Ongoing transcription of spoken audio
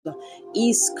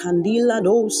Is candila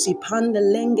dosi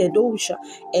pandelenge dosha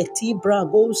etibra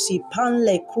gosi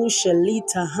panle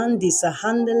kushelita handi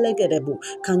sahandelegedebu.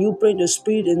 Can you pray the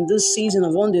Spirit in this season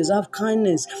of undeserved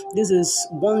kindness? This is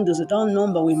wonders without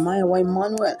number with my wife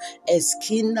Manuel.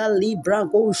 Eskinda libra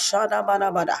go shada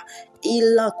bada bada.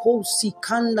 Ila kosi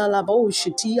kanda la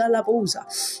boshi tia la boza.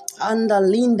 Anda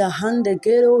linda hande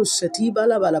gero setiba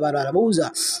la bala bala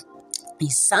boza.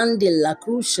 Isande la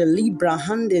cruce libra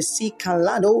hande si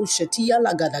calado shetia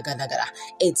la gada gada gada.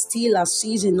 It's still a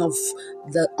season of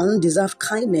the undeserved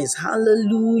kindness.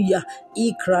 Hallelujah.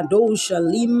 Ikradosha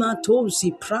lima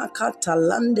tosi prakata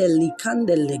lande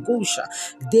likande legosha.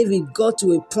 David got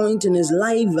to a point in his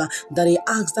life that he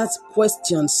asked that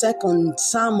question. Second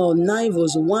Samuel 9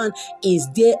 verse 1. Is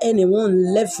there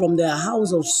anyone left from the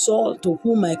house of Saul to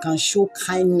whom I can show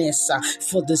kindness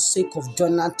for the sake of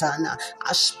Jonathan?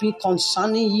 I speak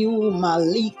concerning you,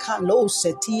 Malika Lo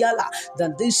Setiala,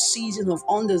 that this season of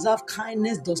undeserved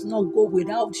kindness does not go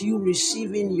without you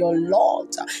receiving your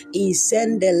Lord.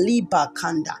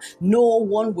 No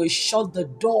one will shut the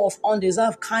door of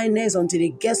undeserved kindness until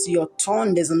it gets to your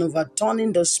turn. There's an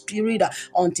overturning the spirit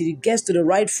until it gets to the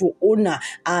rightful owner.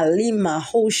 Alima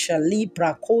Hosha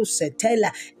Libra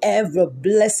Kosetela. Every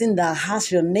blessing that has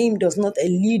your name does not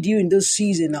elude you in this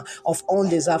season of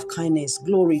undeserved kindness.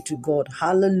 Glory to God.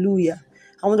 Hallelujah.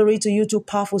 I want to read to you two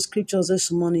powerful scriptures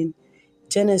this morning.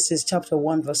 Genesis chapter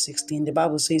 1 verse 16. The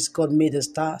Bible says God made the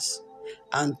stars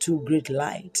and two great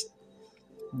lights.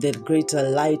 The greater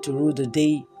light to rule the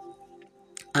day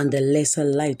and the lesser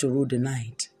light to rule the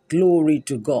night. Glory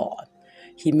to God.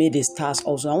 He made the stars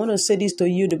also. I want to say this to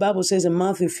you. The Bible says in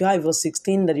Matthew 5 verse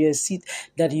 16 that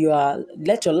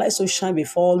let your light so shine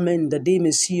before all men that they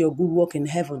may see your good work in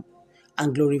heaven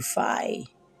and glorify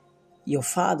your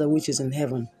Father which is in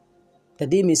heaven. That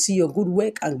they may see your good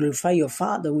work and glorify your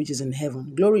Father which is in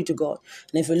heaven. Glory to God.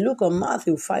 And if you look at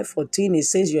Matthew 5:14, it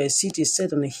says you are a city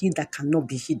set on a hill that cannot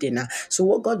be hidden. So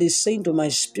what God is saying to my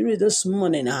spirit this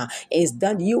morning is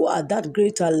that you are that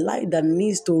greater light that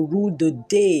needs to rule the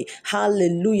day.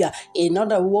 Hallelujah. In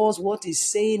other words, what he's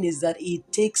saying is that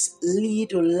it takes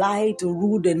little light to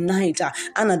rule the night.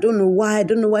 And I don't know why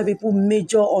people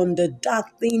major on the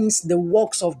dark things, the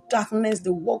works of darkness,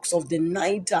 the works of the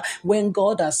night, when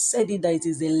God has said it that it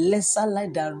is the lesser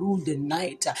light that rule the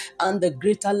night and the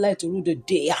greater light to rule the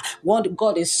day. What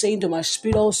God is saying to my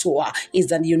spirit also is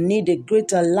that you need a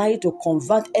greater light to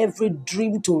convert every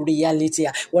dream to reality.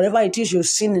 Whatever it is you've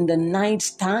seen in the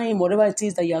night time, whatever it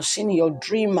is that you have seen in your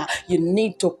dream, you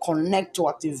need to connect to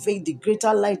activate the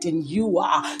greater light in you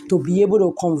to be able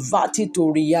to convert it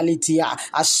to reality.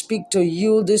 I speak to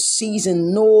you this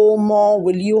season, no more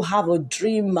will you have a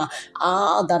dream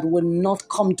that will not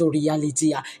come to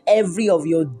reality. Every of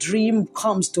your dream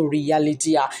comes to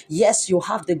reality. Yes, you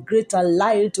have the greater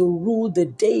light to rule the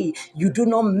day. You do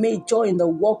not major in the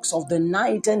works of the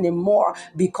night anymore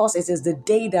because it is the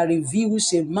day that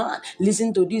reveals a man.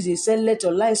 Listen to this. He said, let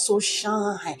your light so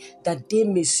shine that they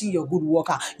may see your good work.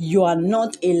 You are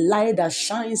not a light that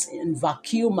shines in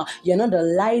vacuum. You're not a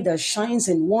light that shines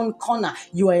in one corner.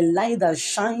 You are a light that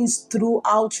shines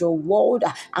throughout your world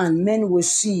and men will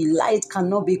see. Light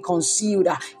cannot be concealed.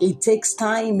 It takes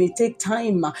time. It takes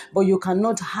time, but you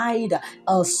cannot hide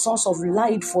a source of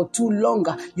light for too long.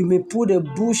 You may put a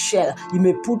bushel, you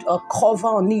may put a cover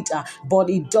on it, but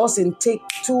it doesn't take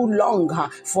too long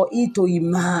for it to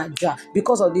emerge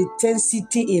because of the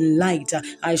intensity in light.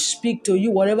 I speak to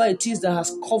you, whatever it is that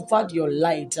has covered your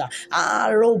light.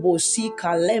 I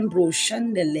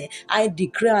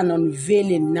decree an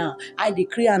unveiling now. I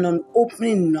decree an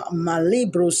opening.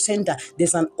 Malibro center.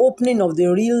 There's an opening of the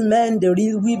real men, the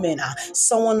real women.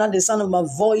 Someone at the sound of my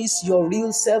voice, your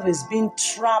real self is being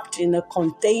trapped in a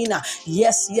container.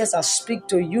 Yes, I speak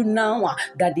to you now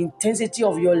that the intensity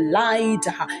of your light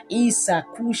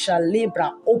Isakusha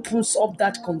Libra opens up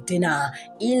that container.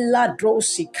 Illa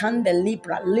Drosi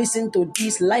Candelibra. Listen to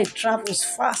this, light travels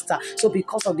faster. So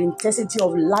because of the intensity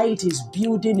of light is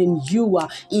building in you,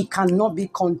 it cannot be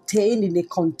contained in a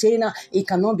container. It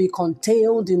cannot be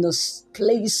contained in a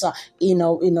place, in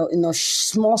a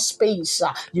small space.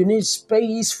 You need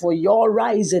space for your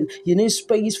rising. You need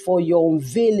space for your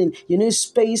unveiling. You need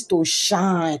space to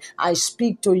shine. I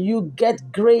speak to you,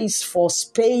 get grace for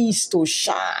space to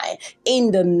shine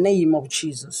in the name of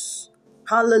Jesus.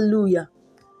 Hallelujah.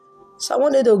 So I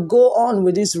wanted to go on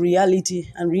with this reality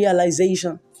and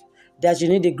realization that you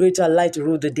need a greater light to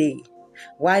rule the day.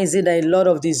 Why is it that a lot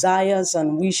of desires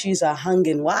and wishes are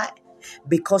hanging? Why?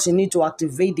 Because you need to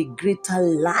activate the greater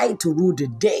light to rule the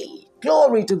day.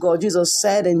 Glory to God. Jesus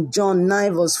said in John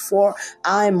 9 verse 4,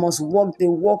 I must walk the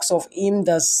works of him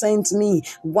that sent me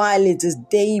while it is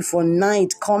day, for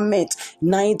night cometh.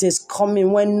 Night is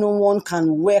coming when no one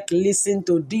can work. Listen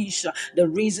to this. The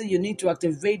reason you need to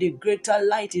activate a greater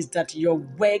light is that your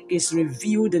work is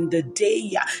revealed in the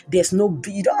day. There's no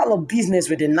all of business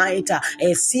with the night.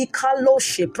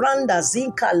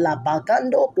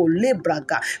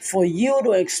 For you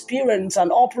to experience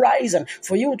an uprising,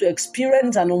 for you to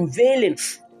experience an unveiling,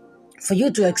 for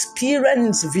you to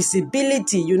experience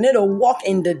visibility, you need to walk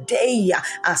in the day.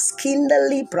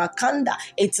 Askindali prakanda.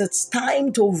 It's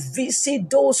time to visit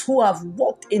those who have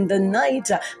walked in the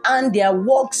night and their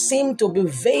walk seem to be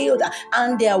veiled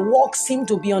and their walk seem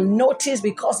to be unnoticed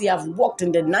because they have walked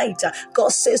in the night.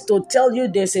 God says to tell you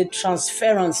there's a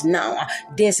transference now.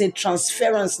 There's a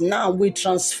transference now. We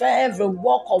transfer every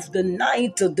work of the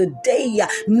night to the day.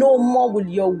 No more will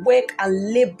your work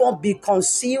and labor be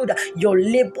concealed. Your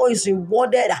labor is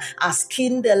rewarded. As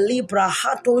kinda libra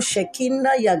hato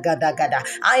shekinda yagadagada.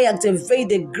 I activate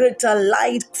the greater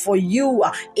light for you.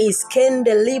 Is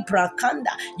kinda libra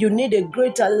kanda. You need a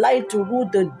greater light to rule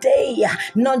the day,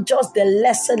 not just the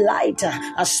lesser light.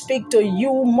 I speak to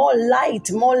you more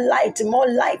light, more light, more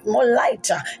light, more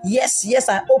light. Yes,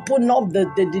 I open up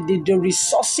the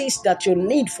resources that you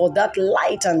need for that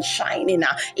light and shining.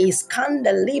 Is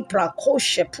kanda libra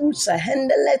koshe pulsa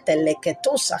hendele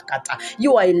teleketosa kata.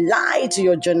 You are a light to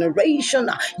your generation.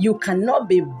 You cannot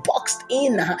be boxed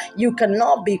in. You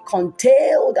cannot be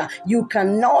contained. You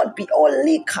cannot be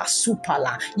only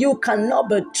kasupala. You cannot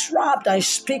be trapped. I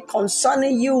speak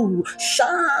concerning you.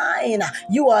 Shine.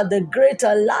 You are the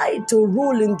greater light to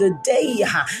rule in the day.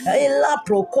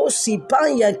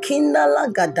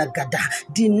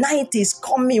 The night is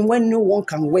coming when no one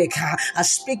can wake. I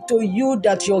speak to you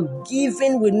that your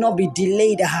giving will not be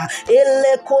delayed.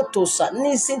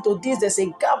 Listen to this. There's a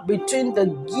gap between the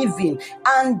giving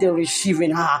and the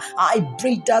receiving. I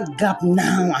break that gap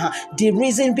now. The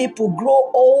reason people grow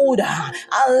older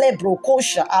are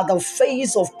the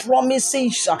face of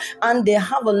promises, and they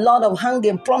have a lot of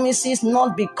hanging promises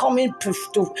not coming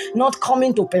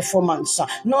to performance,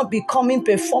 not becoming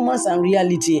performance and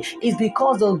reality. It's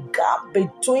because the gap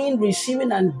between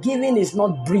receiving and giving is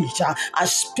not breached. I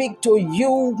speak to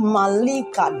you,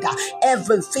 Malikada.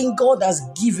 Everything God has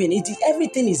given,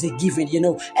 everything is a giving.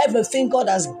 Everything God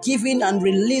has given and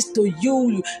released to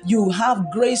you, you have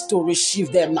grace to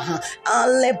receive them.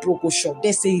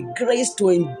 There's a grace to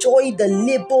enjoy the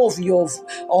labor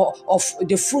of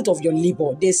the fruit of your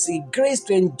labor. There's a grace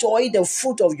to enjoy the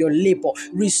fruit of your labor.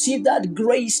 Receive that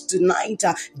grace tonight.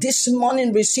 This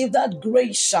morning, receive that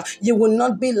grace. You will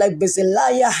not be like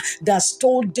Bezaliah that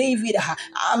told David,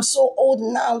 I'm so old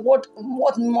now. What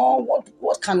more?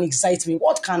 What can excite me?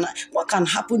 What can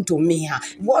happen to me?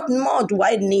 What more do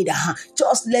I need?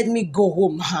 Just let me go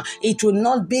home. It will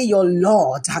not be your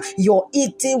Lord. Your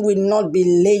eating will not be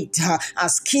late.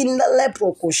 As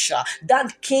Kindaleprokosha,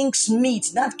 that king's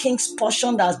meat, that king's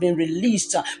portion that has been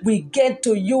released, we get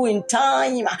to you in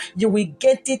time. You will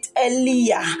get it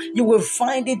earlier. You will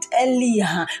find it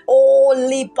earlier.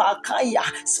 Holy Pakaya,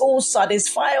 so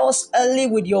satisfy us early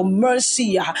with your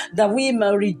mercy, that we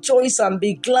may rejoice and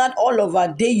be glad all of our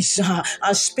days.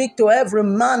 And speak to every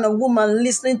man or woman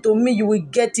listening to me, you will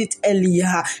get it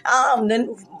earlier.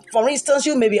 Then, for instance,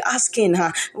 you may be asking,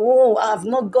 I've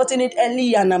not gotten it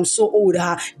early and I'm so old.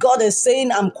 God is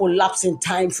saying, I'm collapsing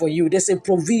time for you. There's a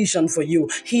provision for you.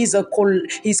 He's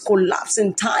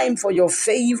collapsing time for your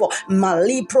favor.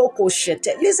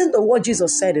 Listen to what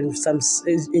Jesus said in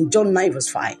John 9 verse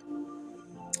 5.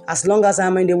 As long as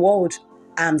I'm in the world,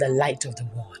 I'm the light of the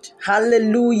world.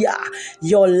 Hallelujah.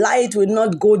 Your light will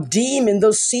not go dim in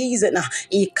this season.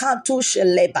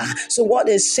 So what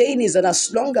they're saying is that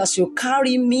as long as you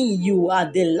carry me, you are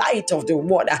the light of the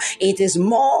world. It is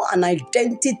more an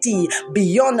identity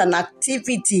beyond an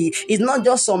activity. It's not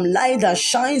just some light that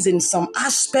shines in some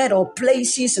aspect or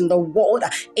places in the world.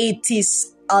 It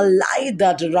is a light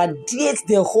that radiates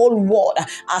the whole world.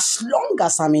 As long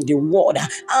as I'm in the world,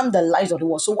 I'm the light of the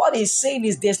world. So what he's saying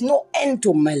is there's no end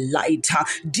to my light.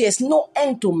 There's no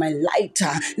end to my light.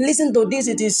 Listen to this.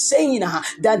 It is saying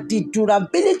that the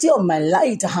durability of my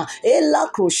light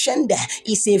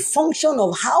is a function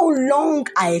of how long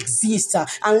I exist.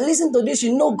 And listen to this.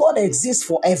 God exists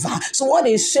forever. So what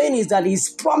he's saying is that he's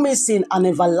promising an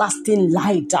everlasting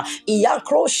light.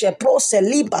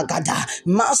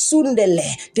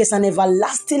 There's an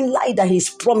everlasting light that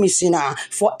he's promising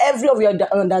for every of your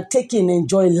undertaking.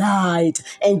 Enjoy light,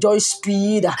 enjoy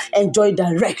speed, enjoy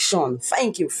direction.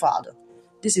 Thank you, Father.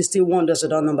 This is still Wonders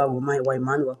Without Number with my wife,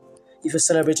 Emmanuel. If you're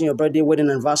celebrating your birthday, wedding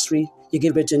anniversary, you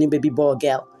give birth to a new baby boy or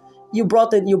girl. You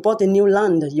bought a new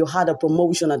land. You had a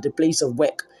promotion at the place of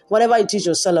work. Whatever it is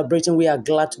you're celebrating, we are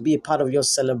glad to be a part of your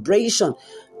celebration.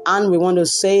 And we want to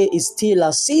say it's still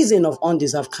a season of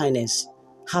undeserved kindness.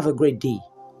 Have a great day.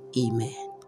 Amen.